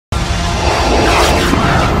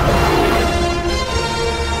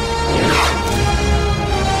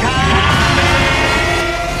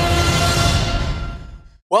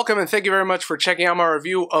Welcome and thank you very much for checking out my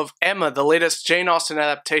review of Emma, the latest Jane Austen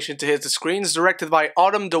adaptation to hit the screens, directed by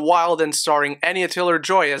Austen the Wilde and starring Anya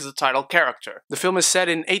Taylor-Joy as the title character. The film is set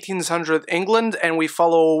in 1800 England, and we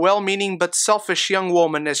follow a well-meaning but selfish young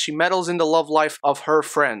woman as she meddles in the love life of her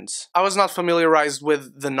friends. I was not familiarized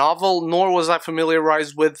with the novel, nor was I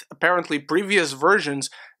familiarized with apparently previous versions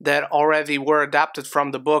that already were adapted from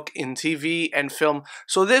the book in TV and film,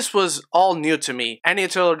 so this was all new to me. Anya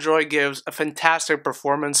Taylor-Joy gives a fantastic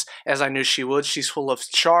performance, as I knew she would. She's full of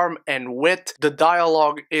charm and wit. The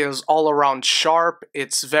dialogue is all around sharp,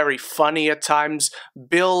 it's very funny at times,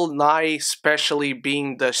 Bill Nighy especially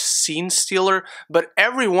being the scene stealer, but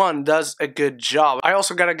everyone does a good job. I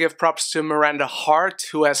also gotta give props to Miranda Hart,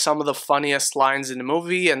 who has some of the funniest lines in the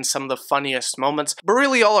movie and some of the funniest moments, but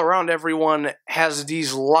really all around everyone has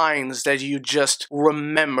these lines that you just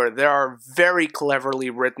remember. They are very cleverly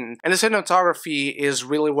written, and the cinematography is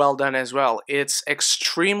really well done as well. It's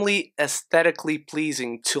extremely aesthetically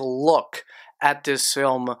pleasing to look at this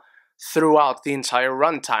film throughout the entire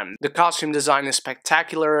runtime. The costume design is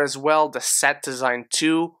spectacular as well, the set design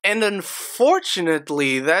too, and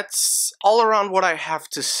unfortunately that's all around what I have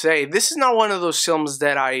to say. This is not one of those films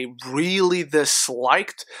that I really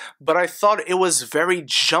disliked, but I thought it was very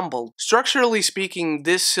jumbled. Structurally speaking,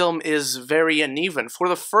 this film is very uneven. For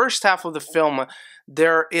the first half of the film,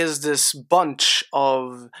 there is this bunch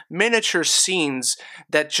of miniature scenes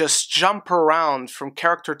that just jump around from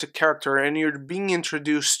character to character, and you're being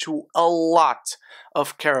introduced to a lot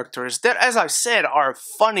of characters that, as I've said, are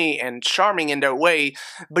funny and charming in their way,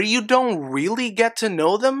 but you don't really get to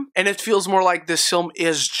know them, and it feels more like this film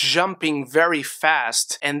is jumping very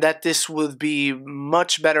fast, and that this would be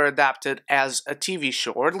much better adapted as a TV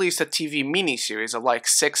show, or at least a TV miniseries of like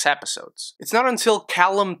 6 episodes. It's not until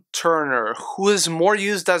Callum Turner, who is more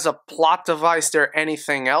used as a plot device than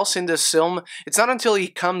anything else in this film, it's not until he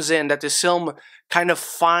comes in that this film kind of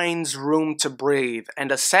finds room to breathe,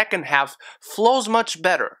 and the second half flows much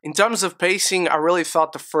better. In terms of pacing, I really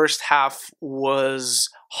thought the first half was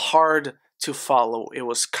hard to follow. It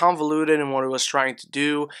was convoluted in what it was trying to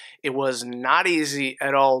do. It was not easy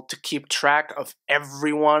at all to keep track of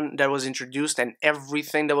everyone that was introduced and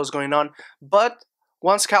everything that was going on, but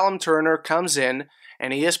once Callum Turner comes in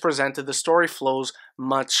and he is presented, the story flows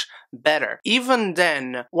much better. Even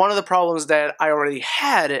then, one of the problems that I already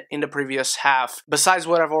had in the previous half, besides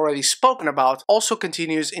what I've already spoken about, also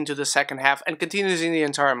continues into the second half and continues in the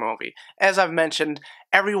entire movie. As I've mentioned,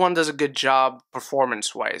 everyone does a good job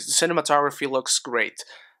performance-wise. The cinematography looks great,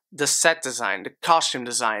 the set design, the costume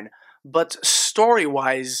design, but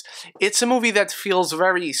story-wise, it's a movie that feels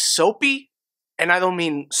very soapy. And I don't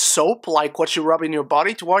mean soap, like what you rub in your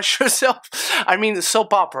body to wash yourself. I mean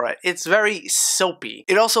soap opera. It's very soapy.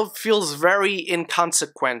 It also feels very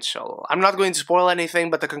inconsequential. I'm not going to spoil anything,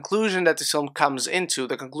 but the conclusion that this film comes into,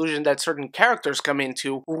 the conclusion that certain characters come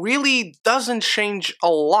into, really doesn't change a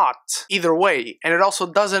lot either way. And it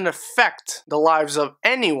also doesn't affect the lives of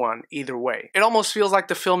anyone either way. It almost feels like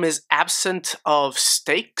the film is absent of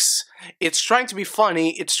stakes. It's trying to be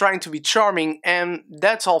funny, it's trying to be charming, and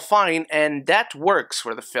that's all fine, and that works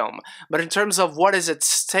for the film. But in terms of what is at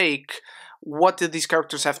stake, what did these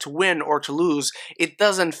characters have to win or to lose, it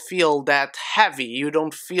doesn't feel that heavy. You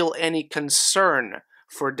don't feel any concern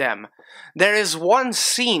for them. There is one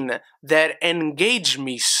scene that engaged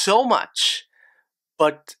me so much,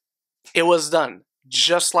 but it was done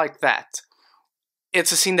just like that.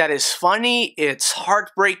 It's a scene that is funny, it's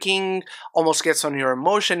heartbreaking, almost gets on your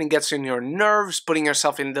emotion, and gets on your nerves, putting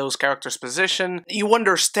yourself in those characters' position. You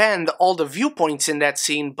understand all the viewpoints in that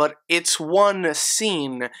scene, but it's one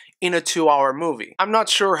scene in a 2-hour movie. I'm not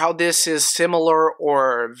sure how this is similar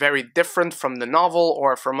or very different from the novel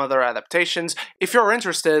or from other adaptations. If you're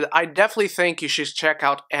interested, I definitely think you should check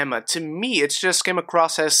out Emma. To me, it just came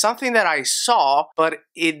across as something that I saw, but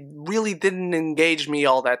it really didn't engage me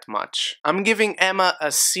all that much. I'm giving Emma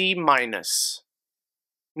a C-.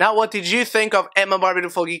 Now, what did you think of Emma, My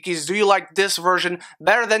Beautiful Geekies? Do you like this version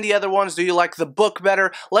better than the other ones? Do you like the book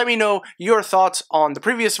better? Let me know your thoughts on the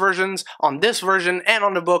previous versions, on this version, and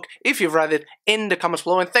on the book, if you've read it, in the comments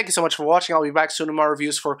below. And thank you so much for watching. I'll be back soon with more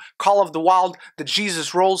reviews for Call of the Wild, The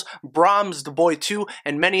Jesus Rolls, Brahms, The Boy 2,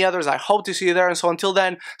 and many others. I hope to see you there. And so until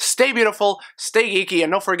then, stay beautiful, stay geeky,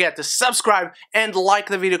 and don't forget to subscribe and like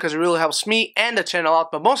the video because it really helps me and the channel out.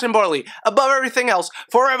 But most importantly, above everything else,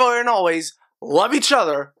 forever and always, love each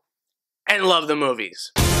other, and love the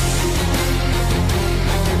movies.